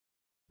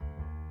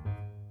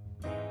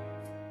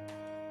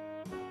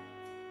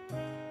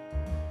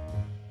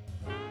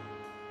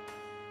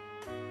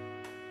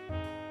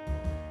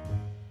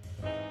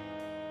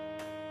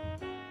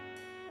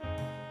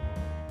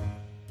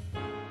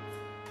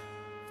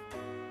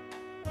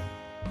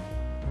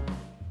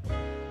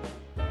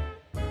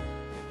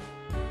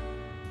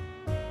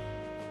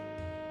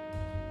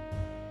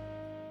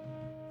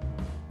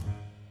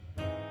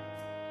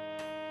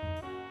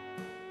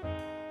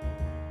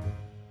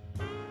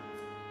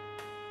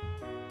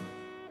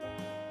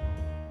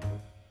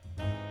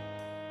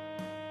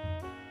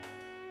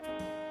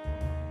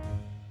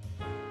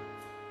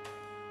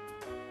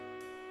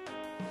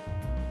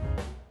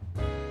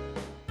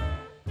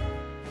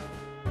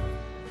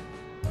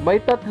May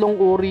tatlong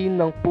uri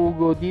ng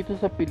pugo dito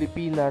sa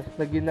Pilipinas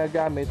na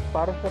ginagamit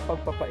para sa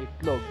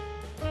pagpapaitlog,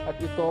 at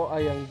ito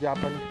ay ang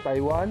Japanese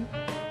Taiwan,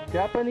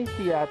 Japanese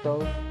Seattle,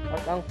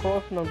 at ang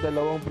cross ng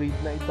dalawang breed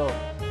na ito.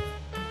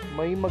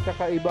 May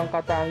magkakaibang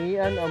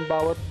katangian ang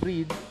bawat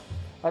breed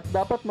at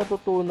dapat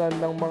matutunan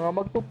ng mga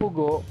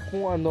magpupugo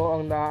kung ano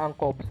ang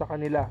naaangkop sa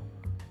kanila.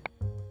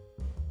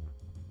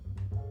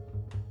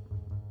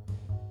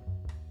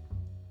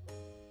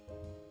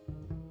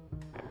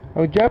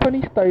 Ang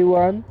Japanese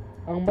Taiwan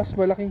ang mas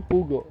malaking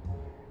pugo.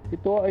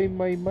 Ito ay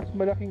may mas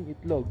malaking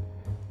itlog.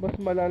 Mas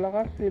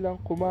malalakas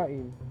silang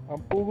kumain. Ang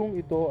pugong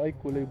ito ay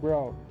kulay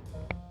brown.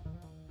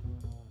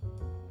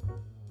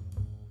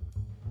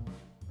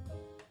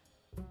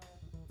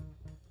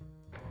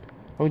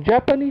 Ang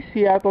Japanese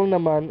Seattle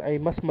naman ay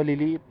mas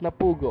maliliit na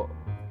pugo.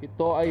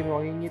 Ito ay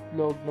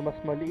mangingitlog na mas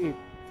maliit.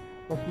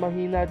 Mas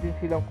mahina din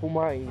silang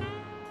kumain.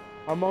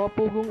 Ang mga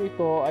pugong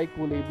ito ay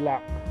kulay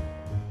black.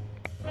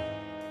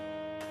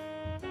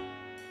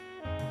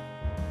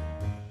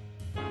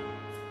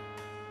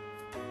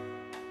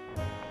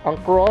 Ang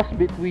cross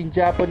between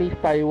Japanese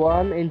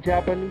Taiwan and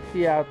Japanese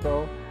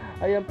Seattle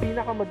ay ang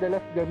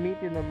pinakamadalas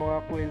gamitin ng mga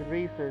quail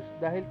racers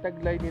dahil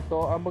taglay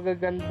nito ang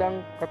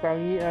magagandang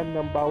katangian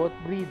ng bawat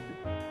breed.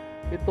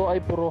 Ito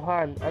ay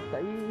puruhan at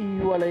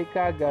naiihiwalay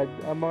kagad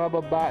ang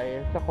mga babae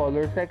sa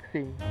color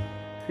sexing.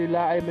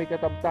 Sila ay may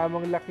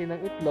katamtamang laki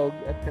ng itlog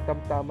at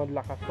katamtamang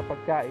lakas sa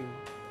pagkain.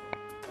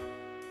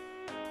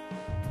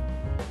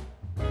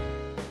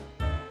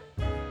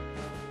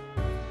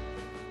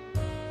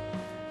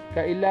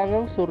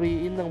 Kailangang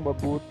suriin ng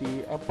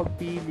mabuti ang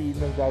pagpili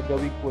ng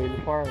gagawing quail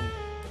farm.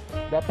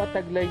 Dapat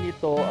taglay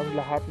nito ang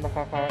lahat na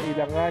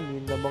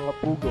kakailanganin ng mga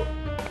pugo.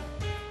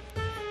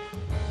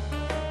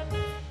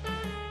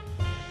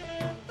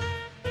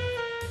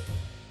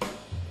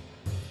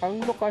 Ang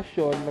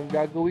lokasyon ng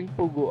gagawing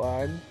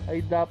puguan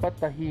ay dapat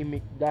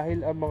tahimik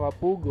dahil ang mga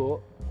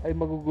pugo ay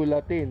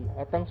magugulatin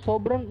at ang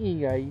sobrang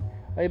ingay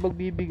ay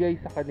magbibigay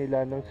sa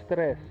kanila ng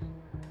stress.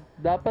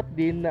 Dapat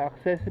din na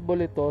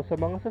accessible ito sa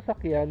mga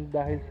sasakyan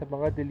dahil sa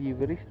mga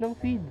deliveries ng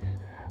feeds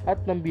at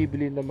ng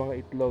bibili ng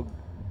mga itlog.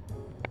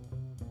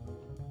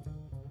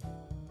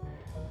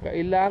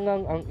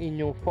 Kailangang ang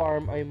inyong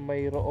farm ay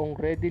mayroong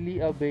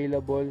readily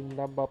available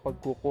na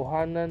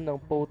mapagkukuhanan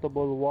ng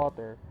potable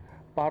water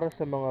para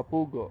sa mga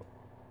pugo.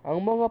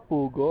 Ang mga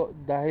pugo,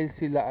 dahil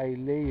sila ay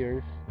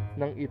layers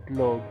ng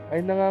itlog,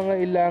 ay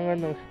nangangailangan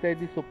ng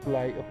steady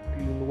supply of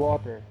clean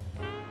water.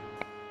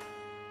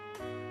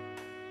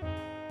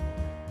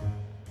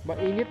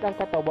 Mainit ang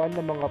katawan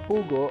ng mga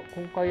pugo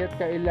kung kaya't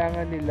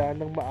kailangan nila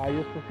ng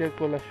maayos na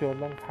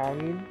sirkulasyon ng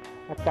hangin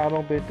at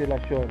tamang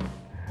ventilasyon.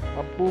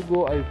 Ang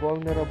pugo ay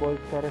vulnerable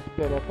sa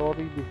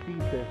respiratory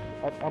diseases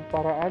at ang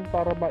paraan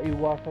para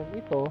maiwasan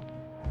ito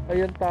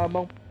ay ang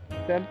tamang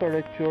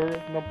temperature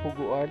ng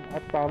puguan at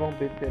tamang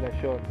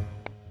ventilasyon.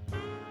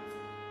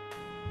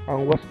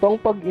 Ang wastong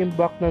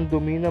pag-imbak ng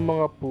dumi ng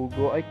mga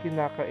pugo ay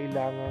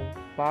kinakailangan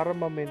para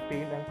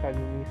ma-maintain ang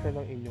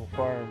kalinisan ng inyong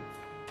farm.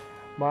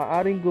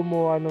 Maaaring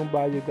gumawa ng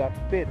biogas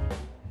pit.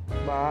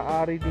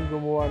 Maaari din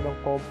gumawa ng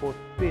compost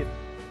pit.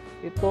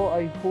 Ito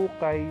ay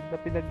hukay na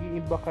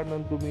pinag-iimbakan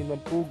ng dumi ng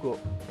pugo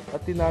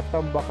at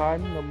tinatambakan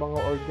ng mga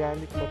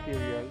organic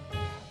material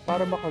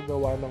para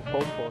makagawa ng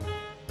compost.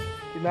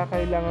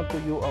 Kinakailangan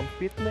tuyo ang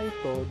pit na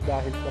ito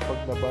dahil kapag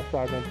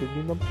nabasa ng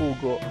dumi ng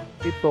pugo,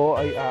 ito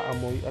ay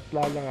aamoy at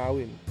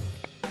lalangawin.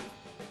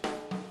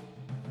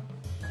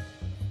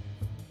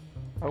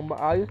 Ang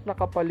maayos na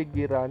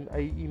kapaligiran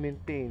ay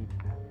i-maintain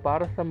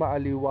para sa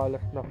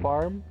maaliwalas na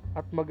farm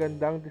at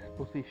magandang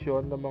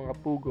disposisyon ng mga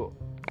pugo.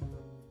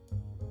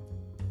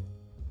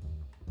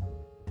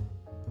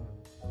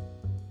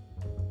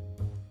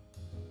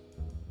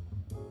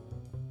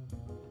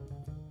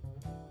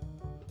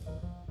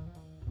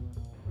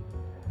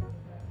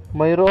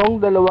 Mayroong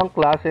dalawang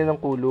klase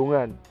ng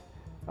kulungan,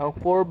 ang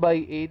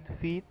 4x8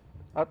 feet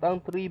at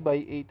ang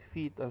 3x8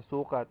 feet ang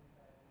sukat.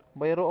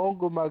 Mayroong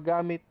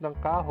gumagamit ng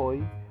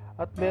kahoy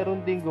at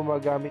meron ding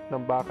gumagamit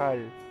ng bakal.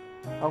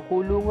 Ang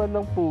kulungan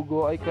ng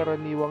pugo ay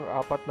karaniwang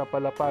 4 na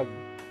palapag.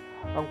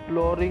 Ang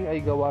flooring ay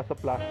gawa sa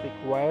plastic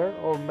wire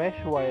o mesh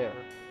wire.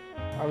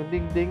 Ang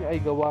dingding ay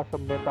gawa sa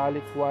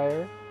metallic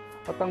wire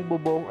at ang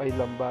bubong ay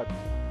lambat.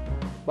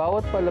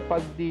 Bawat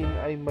palapag din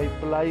ay may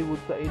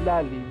plywood sa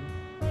ilalim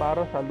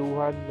para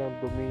saluhan ng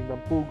dumi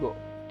ng pugo.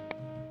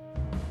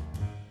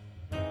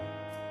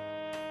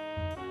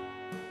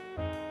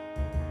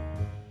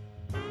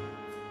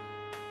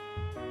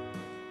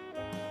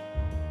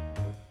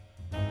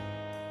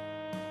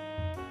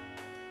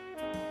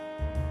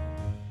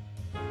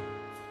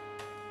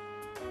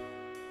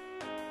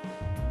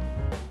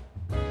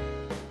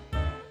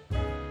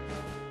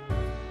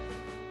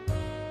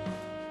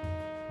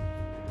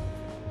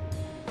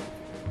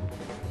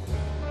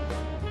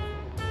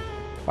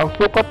 Ang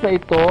sukat na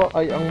ito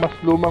ay ang mas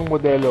lumang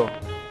modelo.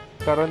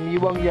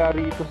 Karaniwang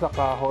yari ito sa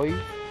kahoy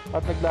at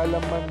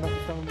naglalaman ng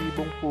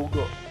 1,000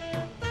 pugo.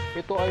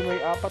 Ito ay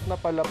may 4 na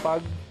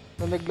palapag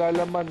na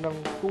naglalaman ng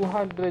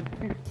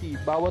 250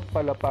 bawat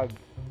palapag.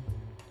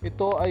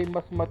 Ito ay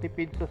mas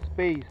matipid sa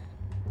space.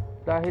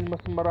 Dahil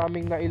mas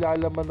maraming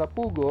nailalaman na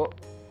pugo,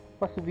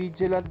 mas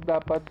vigilant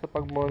dapat sa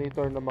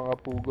pag-monitor ng mga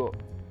pugo.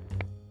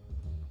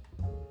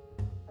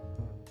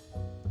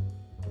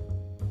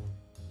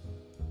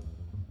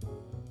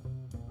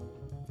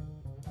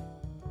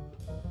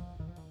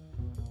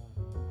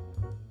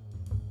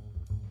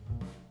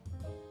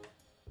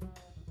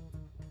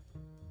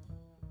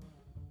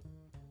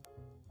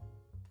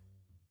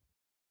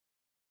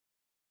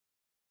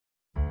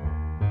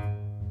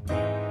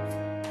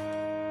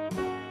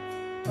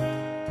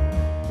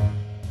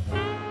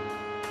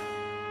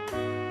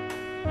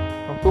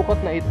 Ang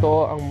sukat na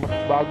ito ang mas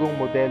bagong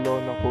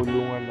modelo ng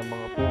kulungan ng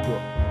mga pugo.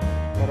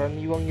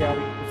 Karaniwang yari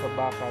ito sa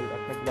bakal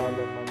at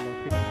naglalaman ng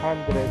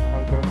 600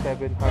 hanggang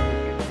 700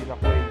 kg na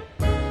quail.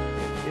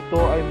 Ito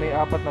ay may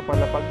 4 na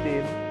palapag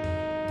din.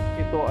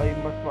 Ito ay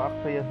mas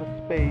maaksaya sa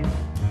space,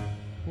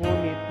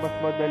 ngunit mas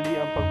madali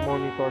ang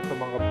pag-monitor sa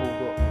mga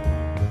pugo.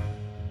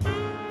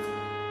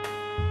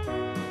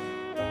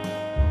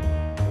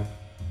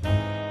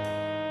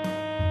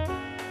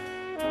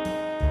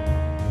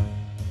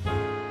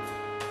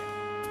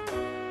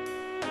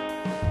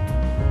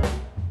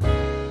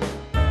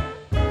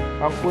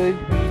 Ang quail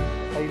feed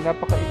ay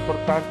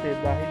napaka-importante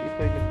dahil ito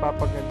ay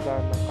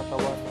nagpapaganda ng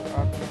katawan ng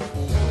ating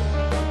pugo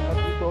at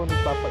ito ang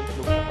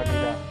nagpapaitlog sa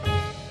kanila.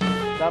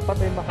 Dapat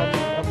ay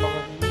makamit ang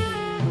mga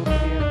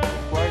nutrient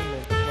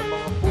requirements ng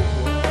mga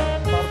pugo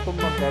para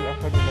tumagal ang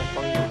kanilang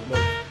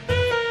pangitlog.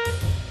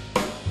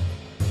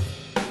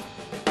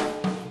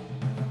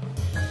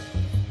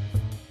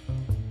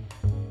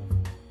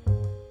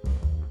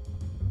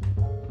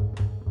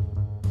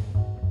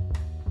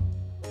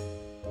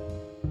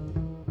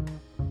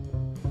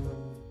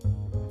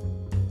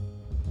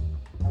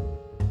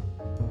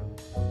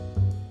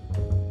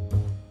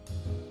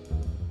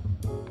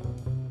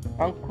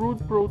 Ang crude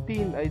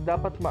protein ay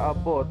dapat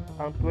maabot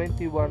ang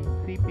 21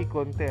 CP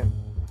content.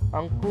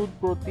 Ang crude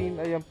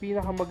protein ay ang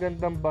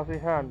pinakamagandang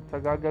basehan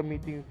sa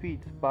gagamiting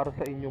feeds para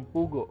sa inyong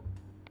pugo.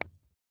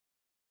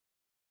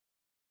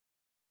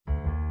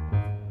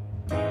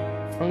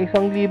 Ang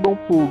 1,000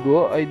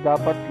 pugo ay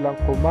dapat lang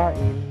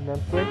kumain ng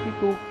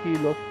 22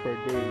 kilos per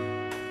day.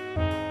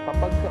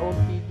 Kapag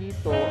kaunti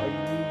dito ay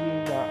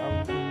hindi na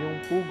ang inyong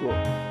pugo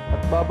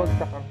at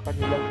babagsak ang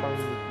kanilang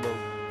pangingitlog.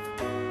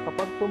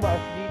 Kapag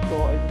tumaas dito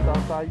ay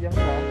nasasayang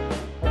na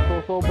at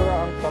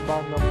sosobra ang taba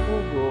ng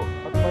pugo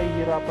at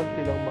mahihirapan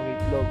silang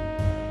mangitlog.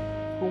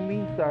 Kung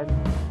minsan,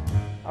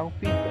 ang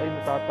feeds ay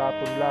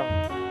natatapon lang.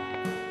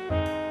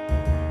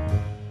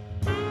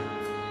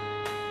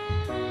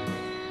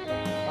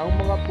 Ang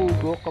mga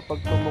pugo kapag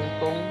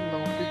tumungtong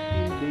ng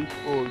 15 days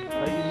old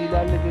ay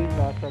inilalagay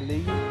na sa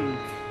laying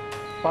cage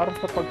para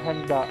sa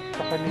paghanda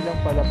sa kanilang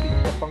palapit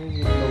sa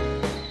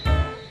pangingitlog.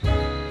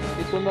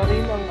 Ito na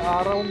rin ang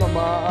araw na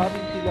maaari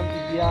silang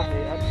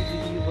ibiyahe at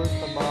i-deliver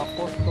sa mga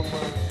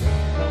customers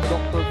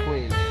ng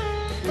Drquail.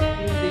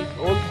 15 days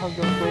old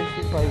hanggang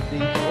 25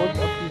 days old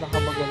ang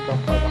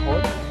pinakamagandang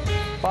panahon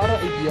para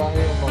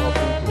ibiyahe ang mga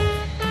pugo.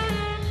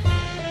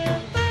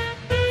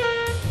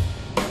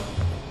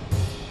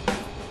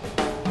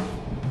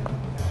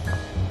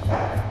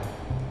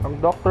 Ang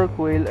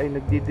Drquail ay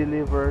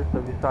nagdi-deliver sa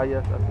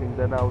Visayas at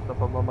Mindanao sa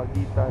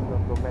pamamagitan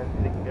ng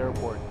domestic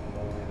airport.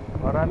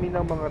 Marami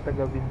ng mga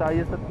taga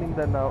Visayas at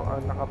Mindanao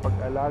ang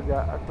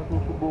nakapag-alaga at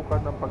nasusubukan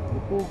ng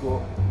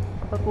pagpupugo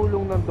sa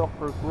tulong ng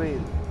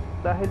Drquail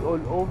dahil all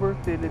over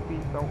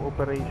Philippines ang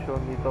operation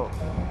nito.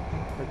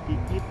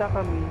 Nagkikita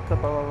kami sa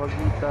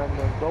pamamagitan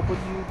ng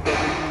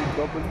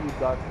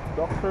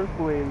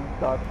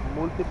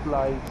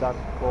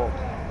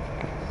www.drquail.multiply.com.